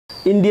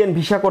Indian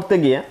visa করতে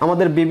গিয়ে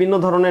আমাদের বিভিন্ন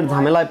ধরনের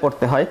ঝামেলায়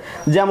পড়তে হয়।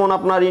 যেমন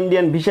আপনার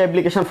ইন্ডিয়ান ভিসা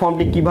অ্যাপ্লিকেশন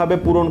ফর্মটি কিভাবে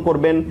পূরণ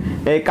করবেন,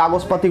 এই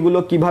কাগজপাতিগুলো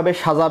কিভাবে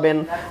সাজাবেন,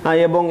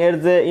 এবং এর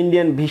যে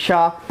ইন্ডিয়ান ভিসা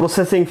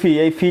প্রসেসিং ফি,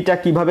 এই ফিটা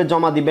কিভাবে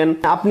জমা দিবেন,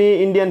 আপনি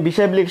ইন্ডিয়ান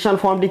ভিসা অ্যাপ্লিকেশন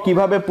ফর্মটি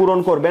কিভাবে পূরণ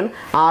করবেন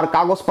আর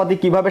কাগজপাতি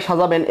কিভাবে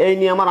সাজাবেন, এই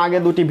নিয়ে আমার আগে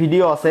দুটি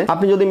ভিডিও আছে।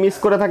 আপনি যদি মিস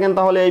করে থাকেন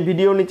তাহলে এই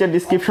ভিডিও নিচে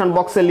ডিসক্রিপশন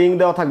বক্সে লিঙ্ক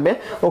দেওয়া থাকবে,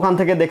 ওখান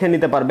থেকে দেখে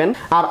নিতে পারবেন।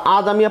 আর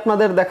আজ আমি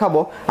আপনাদের দেখাবো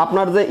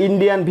আপনার যে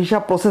ইন্ডিয়ান ভিসা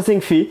প্রসেসিং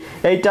ফি,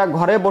 এইটা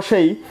ঘরে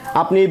বসেই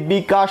আপনি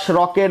bKash,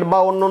 রকেট বা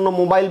অন্যান্য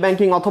মোবাইল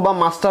ব্যাংকিং অথবা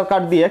মাস্টার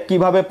কার্ড দিয়ে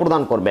কিভাবে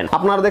প্রদান করবেন।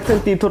 আপনারা দেখছেন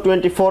তীর্থ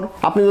 24।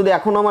 আপনি যদি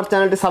এখনো আমার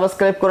চ্যানেলটি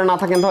সাবস্ক্রাইব করে না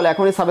থাকেন তাহলে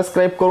এখনই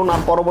সাবস্ক্রাইব করুন,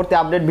 আর পরবর্তী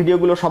আপডেট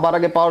ভিডিওগুলো সবার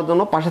আগে পাওয়ার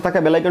জন্য পাশে থাকা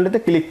বেল আইকনটিতে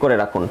ক্লিক করে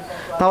রাখুন।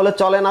 তাহলে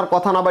চলেন আর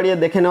কথা না বাড়িয়ে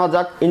দেখে নেওয়া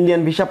যাক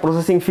ইন্ডিয়ান ভিসা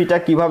প্রসেসিং ফিটা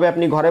কিভাবে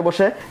আপনি ঘরে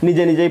বসে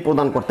নিজেই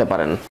প্রদান করতে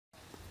পারেন।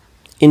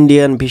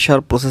 ইন্ডিয়ান ভিসার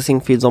প্রসেসিং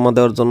ফি জমা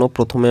দেওয়ার জন্য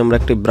প্রথমে আমরা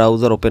একটি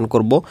ব্রাউজার ওপেন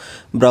করব।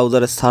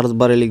 ব্রাউজারের সার্চ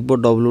বারে লিখব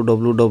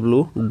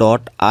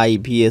www.ivsebd.com,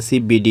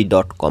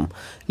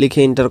 লিখে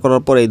এন্টার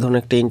করার পর এই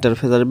ধরনের একটা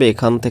ইন্টারফেস আসবে।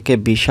 এখান থেকে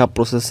ভিসা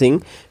প্রসেসিং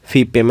ফি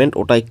পেমেন্ট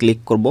ওটাই ক্লিক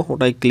করব।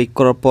 ওটাই ক্লিক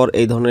করার পর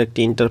এই ধরনের একটি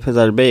ইন্টারফেস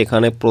আসবে।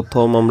 এখানে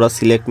প্রথম আমরা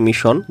সিলেক্ট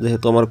মিশন,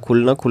 যেহেতু আমার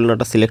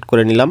খুলনাটা সিলেক্ট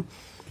করে নিলাম।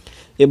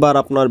 এবার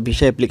আপনার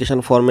ভিসা অ্যাপ্লিকেশন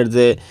ফর্মের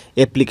যে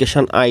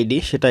অ্যাপ্লিকেশন আইডি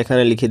সেটা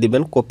এখানে লিখে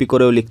দিবেন। কপি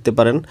করেও লিখতে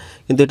পারেন,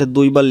 কিন্তু এটা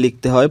দুইবার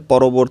লিখতে হয়।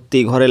 পরবর্তী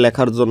ঘরে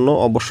লেখার জন্য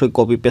অবশ্যই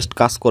কপি পেস্ট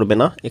কাজ করবে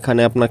না,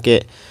 এখানে আপনাকে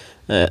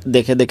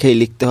দেখেই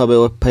লিখতে হবে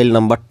ওয়েব ফাইল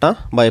নাম্বারটা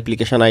বা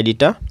অ্যাপ্লিকেশন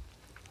আইডিটা।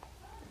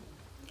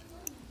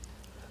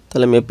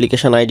 তাহলে আমি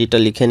অ্যাপ্লিকেশন আইডিটা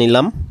লিখে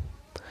নিলাম।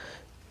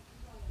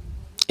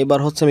 এবার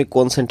হচ্ছে আমি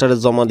কোন সেন্টারে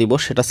জমা দিব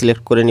সেটা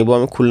সিলেক্ট করে নিব।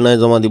 আমি খুলনায়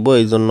জমা দিব,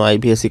 এই জন্য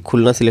আইভিএসি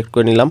খুলনা সিলেক্ট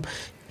করে নিলাম।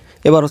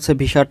 এবার হচ্ছে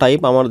ভিসা টাইপ,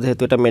 আমার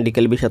যেহেতু এটা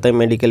মেডিকেল ভিসা তাই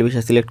মেডিকেল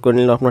ভিসা সিলেক্ট করে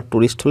নিলাম। আপনার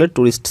ট্যুরিস্ট হলে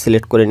ট্যুরিস্ট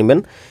সিলেক্ট করে নেবেন।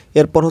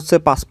 এরপর হচ্ছে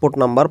পাসপোর্ট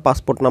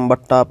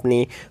নাম্বারটা আপনি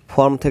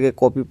ফর্ম থেকে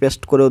কপি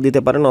পেস্ট করেও দিতে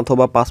পারেন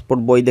অথবা পাসপোর্ট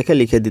বই দেখে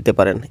লিখে দিতে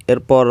পারেন।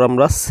 এরপর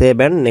আমরা সেভ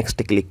অ্যান্ড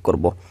নেক্সটে ক্লিক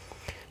করব।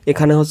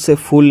 এখানে হচ্ছে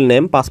ফুল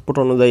নেম, পাসপোর্ট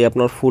অনুযায়ী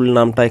আপনার ফুল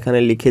নামটা এখানে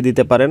লিখে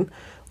দিতে পারেন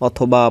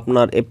অথবা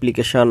আপনার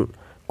অ্যাপ্লিকেশান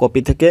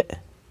কপি থেকে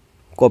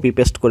কপি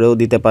পেস্ট করেও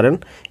দিতে পারেন।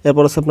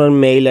 এরপর হচ্ছে আপনার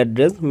মেইল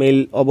অ্যাড্রেস,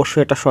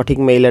 অবশ্যই একটা সঠিক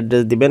মেইল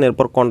অ্যাড্রেস দিবেন।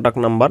 এরপর কন্ট্যাক্ট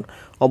নাম্বার,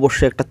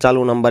 অবশ্যই একটা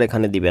চালু নাম্বার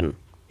এখানে দিবেন।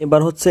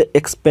 এবার হচ্ছে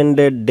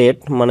এক্সপেন্ডেড ডেট,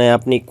 মানে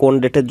আপনি কোন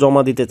ডেটে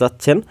জমা দিতে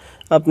চাচ্ছেন।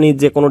 আপনি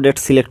যে কোনো ডেট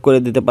সিলেক্ট করে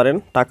দিতে পারেন।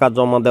 টাকা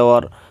জমা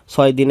দেওয়ার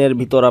 6 দিনের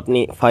ভিতর আপনি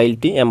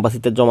ফাইলটি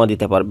এম্বাসিতে জমা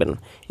দিতে পারবেন।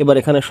 এবার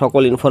এখানে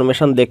সকল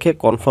ইনফরমেশান দেখে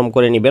কনফার্ম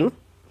করে নেবেন।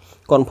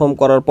 কনফার্ম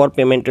করার পর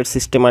পেমেন্টের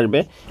সিস্টেম আসবে।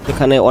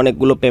 এখানে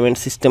অনেকগুলো পেমেন্ট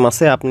সিস্টেম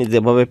আছে, আপনি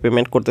যেভাবে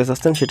পেমেন্ট করতে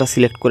চাচ্ছেন সেটা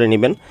সিলেক্ট করে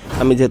নেবেন।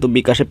 আমি যেহেতু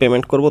bKash-এ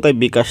পেমেন্ট করব তাই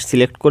bKash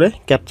সিলেক্ট করে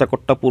ক্যাপচা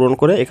কোডটা পূরণ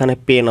করে এখানে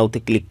পে নাওতে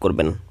ক্লিক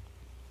করবেন।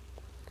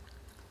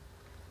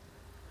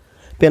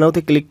 পে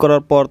নাওতে ক্লিক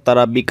করার পর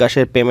তারা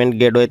bKash-এর পেমেন্ট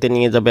গেটওয়েতে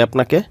নিয়ে যাবে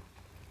আপনাকে।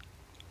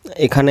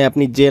 এখানে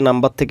আপনি যে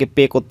নাম্বার থেকে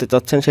পে করতে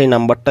চাচ্ছেন সেই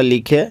নাম্বারটা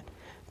লিখে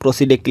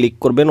প্রসিডে ক্লিক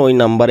করবেন। ওই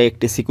নাম্বারে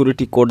একটি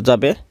সিকিউরিটি কোড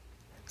যাবে,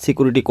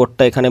 সিকিউরিটি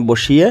কোডটা এখানে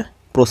বসিয়ে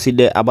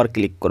প্রসিডে আবার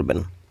ক্লিক করবেন।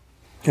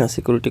 হ্যাঁ,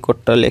 সিকিউরিটি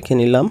কোডটা লিখে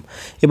নিলাম।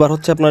 এবার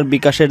হচ্ছে আপনার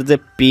bKash-এর যে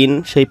পিন,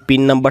 সেই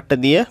পিন নাম্বারটা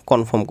দিয়ে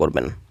কনফার্ম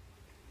করবেন।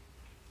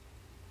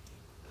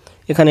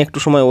 এখানে একটু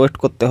সময় ওয়েট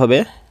করতে হবে,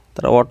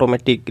 তারা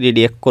অটোমেটিক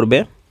রিডিয়েক্ট করবে।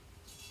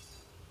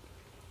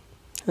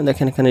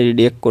 দেখেন এখানে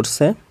রিডিয়েক্ট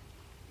করছে।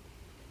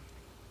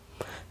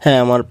 হ্যাঁ,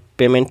 আমার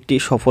পেমেন্টটি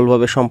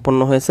সফলভাবে সম্পন্ন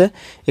হয়েছে।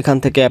 এখান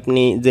থেকে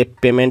আপনি যে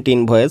পেমেন্ট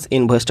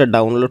ইনভয়েসটা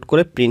ডাউনলোড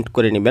করে প্রিন্ট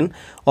করে নেবেন।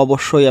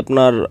 অবশ্যই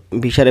আপনার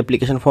ভিসার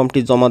অ্যাপ্লিকেশন ফর্মটি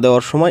জমা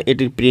দেওয়ার সময়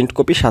এটির প্রিন্ট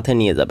কপি সাথে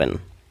নিয়ে যাবেন।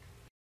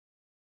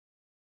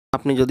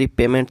 আপনি যদি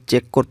পেমেন্ট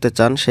চেক করতে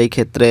চান সেই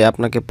ক্ষেত্রে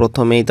আপনাকে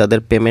প্রথমেই তাদের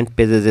পেমেন্ট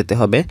পেজে যেতে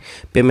হবে।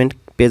 পেমেন্ট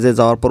পেজে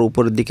যাওয়ার পর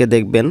উপরের দিকে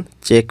দেখবেন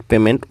চেক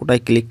পেমেন্ট, ওটাই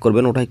ক্লিক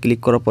করবেন। ওটাই ক্লিক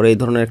করার পরে এই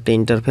ধরনের একটা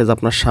ইন্টারফেস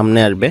আপনার সামনে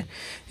আসবে।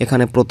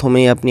 এখানে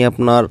প্রথমেই আপনি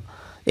আপনার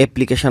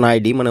অ্যাপ্লিকেশান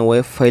আইডি মানে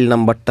ওয়েব ফাইল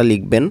নাম্বারটা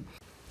লিখবেন,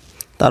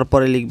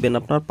 তারপরে লিখবেন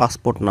আপনার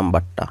পাসপোর্ট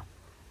নাম্বারটা।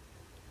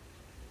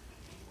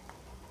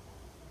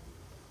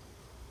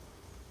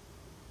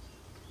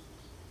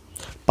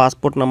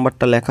 পাসপোর্ট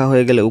নাম্বারটা লেখা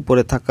হয়ে গেলে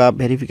উপরে থাকা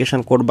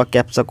ভেরিফিকেশান কোড বা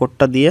ক্যাপচা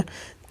কোডটা দিয়ে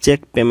চেক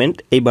পেমেন্ট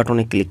এই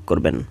বাটনে ক্লিক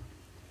করবেন।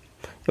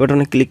 এই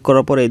বাটনে ক্লিক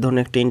করার পর এই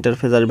ধরনের একটা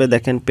ইন্টারফেস আসবে।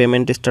 দেখেন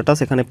পেমেন্ট স্ট্যাটাস,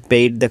 এখানে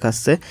পেইড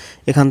দেখাচ্ছে।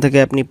 এখান থেকে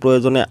আপনি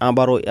প্রয়োজনে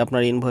আবারও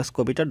আপনার ইনভয়েস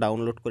কপিটা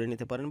ডাউনলোড করে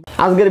নিতে পারেন।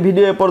 আজকের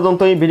ভিডিও এ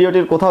পর্যন্তই।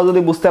 ভিডিওটির কোথাও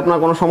যদি বুঝতে আপনার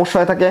কোনো সমস্যা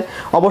হয়ে থাকে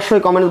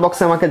অবশ্যই কমেন্টস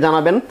বক্সে আমাকে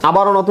জানাবেন।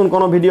 আবারও নতুন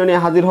কোনো ভিডিও নিয়ে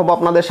হাজির হব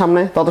আপনাদের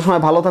সামনে। তত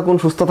সময় ভালো থাকুন,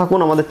 সুস্থ থাকুন,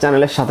 আমাদের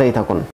চ্যানেলের সাথেই থাকুন।